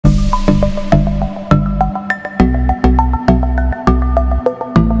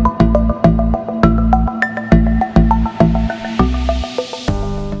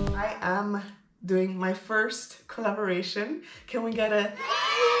first collaboration. Can we get a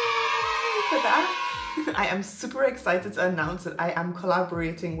for that? I am super excited to announce that I am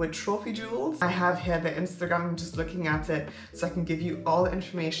collaborating with Trophy Jewels. I have here the Instagram, I'm just looking at it so I can give you all the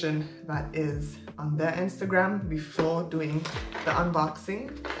information that is on their Instagram before doing the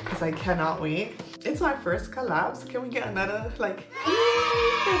unboxing, because I cannot wait. It's my first collab, so can we get another like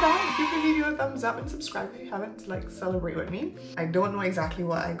for that? Give the video a thumbs up and subscribe if you haven't to like celebrate with me. I don't know exactly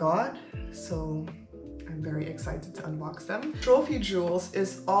what I got, so I'm very excited to unbox them. Trophy Jewels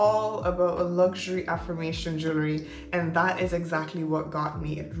is all about a luxury affirmation jewelry, and that is exactly what got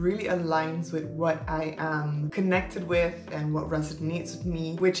me. It really aligns with what I am connected with and what resonates with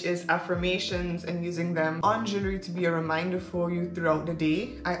me, which is affirmations and using them on jewelry to be a reminder for you throughout the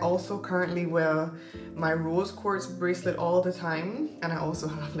day. I also currently wear my rose quartz bracelet all the time, and I also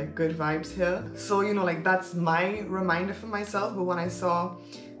have like good vibes here. So you know, like that's my reminder for myself. But when I saw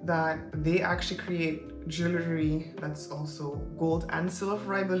that they actually create jewelry that's also gold and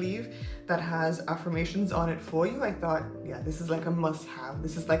silver, I believe, that has affirmations on it for you, I thought, yeah, this is like a must-have.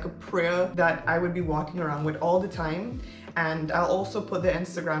 This is like a prayer that I would be walking around with all the time. And I'll also put the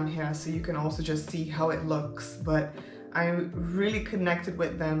Instagram here so you can also just see how it looks. But I really connected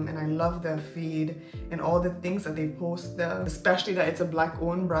with them, and I love their feed and all the things that they post there, especially that it's a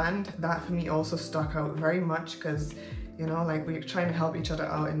Black-owned brand. That for me also stuck out very much, because you know, like we're trying to help each other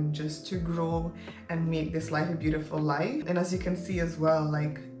out and just to grow and make this life a beautiful life. And as you can see as well,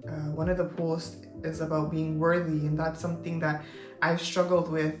 like one of the posts is about being worthy, and that's something that I've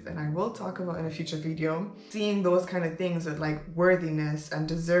struggled with and I will talk about in a future video. Seeing those kind of things with like worthiness and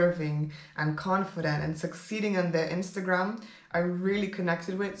deserving and confident and succeeding on their Instagram, I really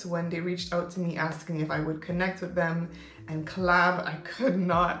connected with. So when they reached out to me asking if I would connect with them and collab, I could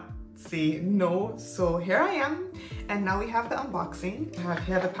not say no. So here I am, and now we have the unboxing. I have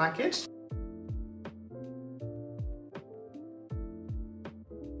here the package.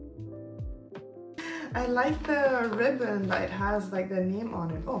 I like the ribbon that it has like the name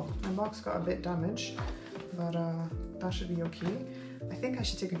on it. Oh, my box got a bit damaged, but that should be okay. I think I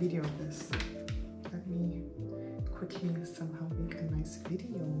should take a video of this. Let me quickly somehow make a nice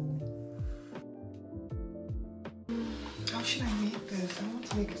video. How should I make this? I want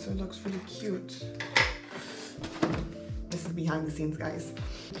to make it so it looks really cute. This is behind the scenes, guys.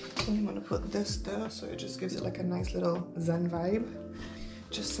 I'm gonna put this there so it just gives it like a nice little zen vibe.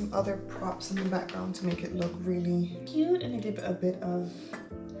 Just some other props in the background to make it look really cute and give it a bit of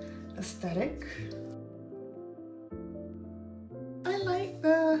aesthetic. I like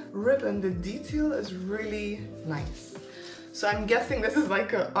the ribbon. The detail is really nice. So I'm guessing this is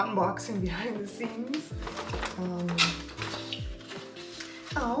like an unboxing behind the scenes.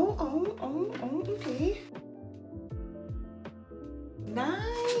 Oh, okay.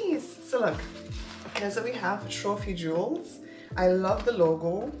 Nice. So look, here's what we have, Trophy Jewels. I love the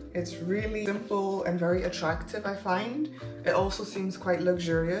logo. It's really simple and very attractive, I find. It also seems quite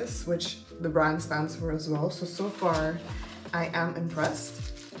luxurious, which the brand stands for as well. So far, I am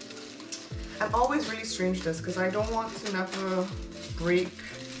impressed. I'm always really strange with this because I don't want to never break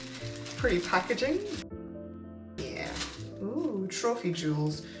pretty packaging. Yeah. Ooh, Trophy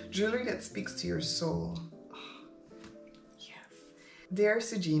Jewels. Jewelry that speaks to your soul. Oh, yes. Dear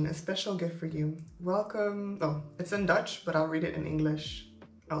Sue-Jeen, a special gift for you. Welcome. Oh, it's in Dutch, but I'll read it in English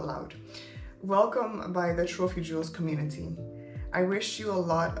out loud. Welcome by the Trophy Jewels community. I wish you a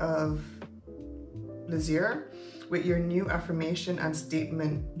lot of pleasure with your new affirmation and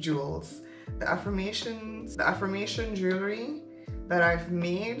statement jewels. The affirmation jewelry that I've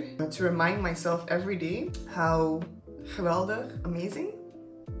made to remind myself every day how geweldig, amazing,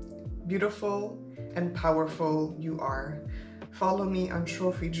 beautiful, and powerful you are. Follow me on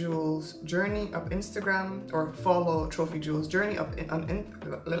Trophy Jewels Journey up Instagram, or follow Trophy Jewels Journey up Instagram,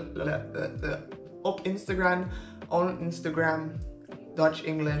 on Instagram, Dutch,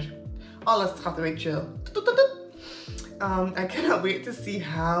 English, alles gaat een beetje. I cannot wait to see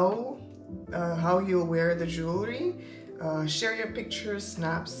how you'll wear the jewelry. Share your pictures,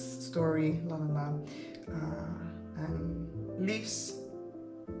 snaps, story, la la la. And leaves.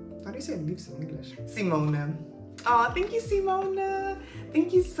 How do you say leaves in English? Simone. Oh, thank you, Simone.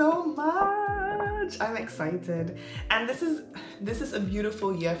 Thank you so much. I'm excited. And this is a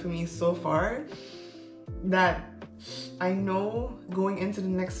beautiful year for me so far, that I know going into the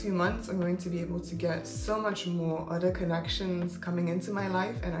next few months, I'm going to be able to get so much more other connections coming into my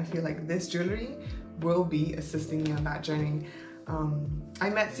life, and I feel like this jewelry will be assisting me on that journey. I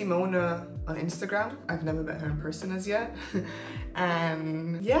met Simone on Instagram. I've never met her in person as yet.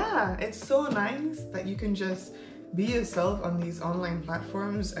 And yeah, it's so nice that you can just be yourself on these online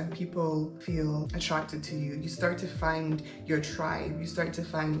platforms and people feel attracted to you. You start to find your tribe, you start to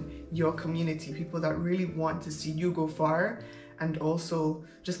find your community, people that really want to see you go far, and also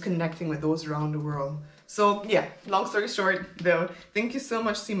just connecting with those around the world. So yeah, long story short though, thank you so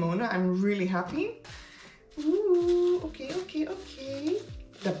much, Simona. I'm really happy. Ooh, okay.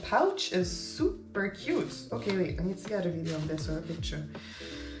 The pouch is super cute. Okay, wait, I need to get a video of this or a picture.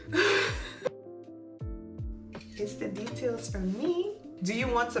 It's the details from me. Do you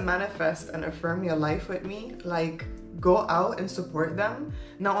want to manifest and affirm your life with me? Like, go out and support them,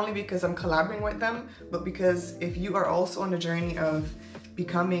 not only because I'm collaborating with them, but because if you are also on the journey of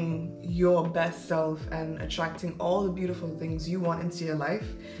becoming your best self and attracting all the beautiful things you want into your life,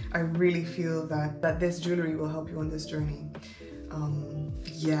 I really feel that this jewelry will help you on this journey.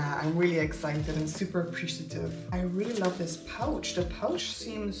 Yeah, I'm really excited and super appreciative. I really love this pouch. The pouch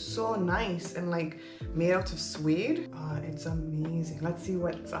seems so nice and like made out of suede. It's amazing. Let's see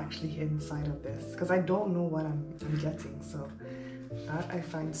what's actually inside of this, because I don't know what I'm getting, so that I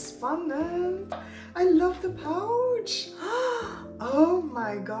find fun. I love the pouch. Oh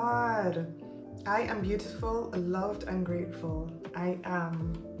my god. I am beautiful, loved and grateful. I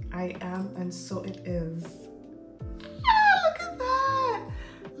am, and so it is.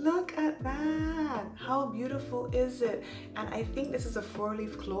 Look at that! How beautiful is it? And I think this is a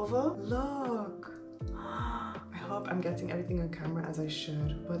 4-leaf clover. Look! I hope I'm getting everything on camera as I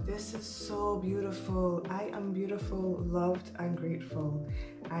should, but this is so beautiful. I am beautiful, loved and grateful.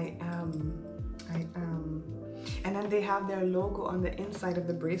 I am. And then they have their logo on the inside of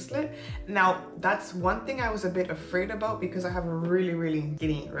the bracelet. Now, that's one thing I was a bit afraid about because I have a really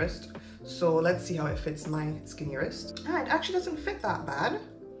skinny wrist. So let's see how it fits my skinny wrist. It actually doesn't fit that bad.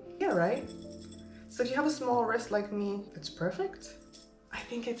 Yeah, right? So if you have a small wrist like me, it's perfect. I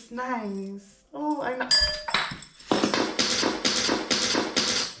think it's nice. Oh, I know.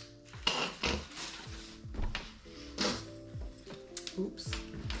 Oops,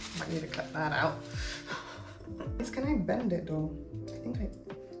 might need to cut that out. Can I bend it though? I think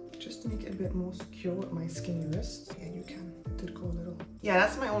just to make it a bit more secure with my skinny wrist. Yeah, you can. It did go a little. Yeah,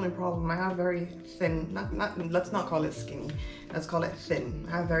 that's my only problem. I have very thin, let's not call it skinny. Let's call it thin.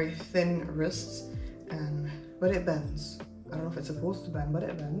 I have very thin wrists, but it bends. I don't know if it's supposed to bend, but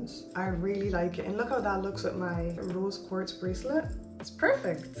it bends. I really like it. And look how that looks with my rose quartz bracelet. It's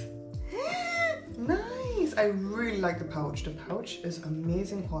perfect. Nice. I really like the pouch. The pouch is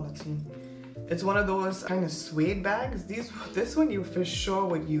amazing quality. It's one of those kind of suede bags. This one you for sure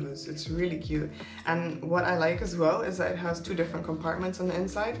would use. It's really cute. And what I like as well is that it has 2 different compartments on the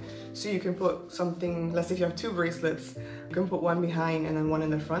inside. So you can put something, let's say if you have 2 bracelets, you can put one behind and then one in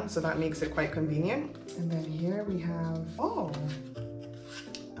the front. So that makes it quite convenient. And then here we have, oh,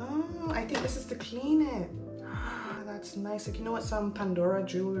 I think this is to clean it. That's nice. Like, you know what some Pandora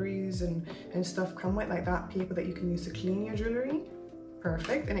jewelries and stuff come with, like that paper that you can use to clean your jewelry?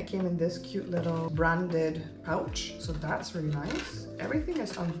 Perfect. And it came in this cute little branded pouch, so that's really nice. Everything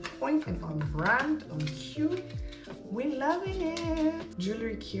is on point and on brand, on cute. We're loving it.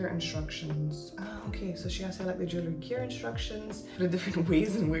 Jewelry care instructions. Okay, so she has to like the jewelry care instructions, the different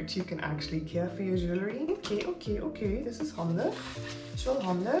ways in which you can actually care for your jewelry. Okay. This is handig. So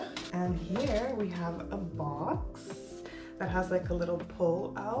handig. And here we have a box that has like a little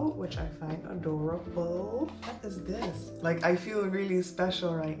pull out, which I find adorable. What is this? Like, I feel really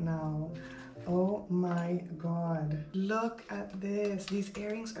special right now. Oh my god. Look at this. These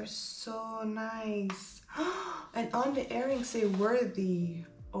earrings are so nice. And on the earrings say worthy.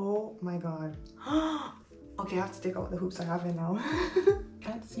 Oh my god. Okay, I have to take out the hoops I have in now.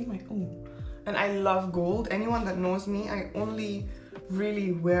 Can't see my, oh. And I love gold. Anyone that knows me, I only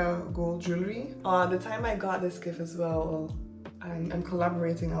really wear gold jewelry. The time I got this gift as well, I'm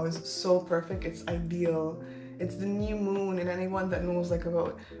collaborating now, is so perfect. It's ideal. It's the new moon, and anyone that knows like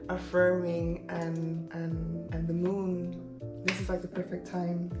about affirming and the moon, this is like the perfect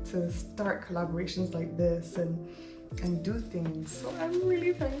time to start collaborations like this and do things. So I'm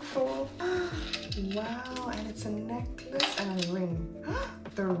really thankful. Wow, and it's a necklace and a ring.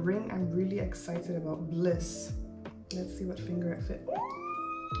 The ring I'm really excited about. Bliss. Let's see what finger it fits.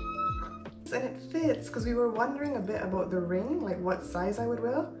 And it fits, because we were wondering a bit about the ring, like what size I would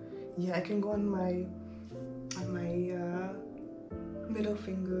wear. Yeah, I can go on my middle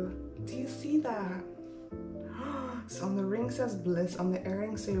finger. Do you see that? So on the ring says bliss, on the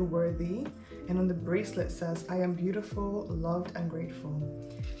earring say worthy, and on the bracelet says I am beautiful, loved, and grateful.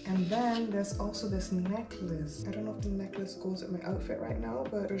 And then there's also this necklace. I don't know if the necklace goes with my outfit right now,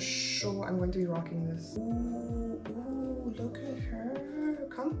 but for sure I'm going to be rocking this. Ooh, ooh, look at her.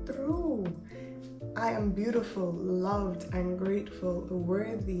 Come through. I am beautiful, loved, and grateful,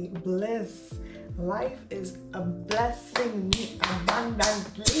 worthy, bliss. Life is a blessing me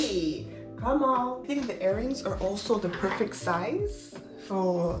abundantly. Come on. I think the earrings are also the perfect size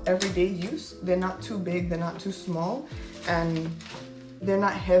for everyday use. They're not too big, they're not too small, and they're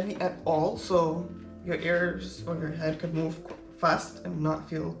not heavy at all, so your ears or your head could move fast and not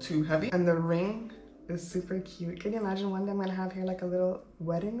feel too heavy. And the ring is super cute. Can you imagine one day I'm gonna have here like a little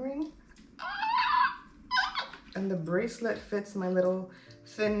wedding ring? And the bracelet fits my little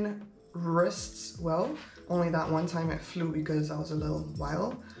thin wrists well. Only that one time it flew because I was a little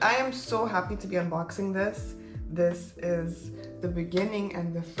wild. I am so happy to be unboxing this. This is the beginning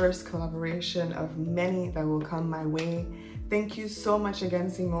and the first collaboration of many that will come my way. Thank you so much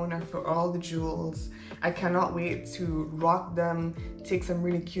again, Simona, for all the jewels. I cannot wait to rock them, take some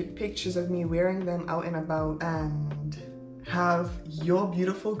really cute pictures of me wearing them out and about, and have your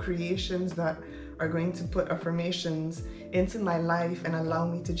beautiful creations that are going to put affirmations into my life and allow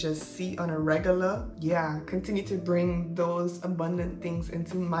me to just see on a regular. Yeah, continue to bring those abundant things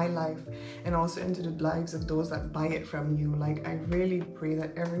into my life and also into the lives of those that buy it from you. Like, I really pray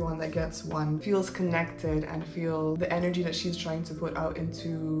that everyone that gets one feels connected and feel the energy that she's trying to put out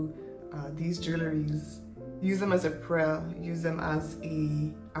into these jewelries. Use them as a prayer, use them as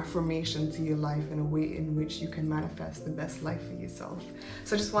a affirmation to your life in a way in which you can manifest the best life for yourself.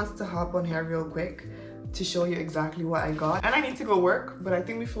 So I just wanted to hop on here real quick to show you exactly what I got. And I need to go work, but I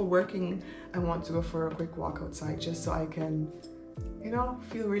think before working, I want to go for a quick walk outside just so I can, you know,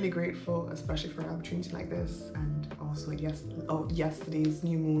 feel really grateful, especially for an opportunity like this. And also yesterday's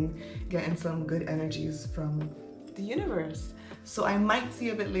new moon, getting some good energies from the universe. So I might see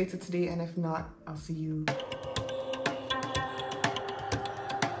you a bit later today, and if not, I'll see you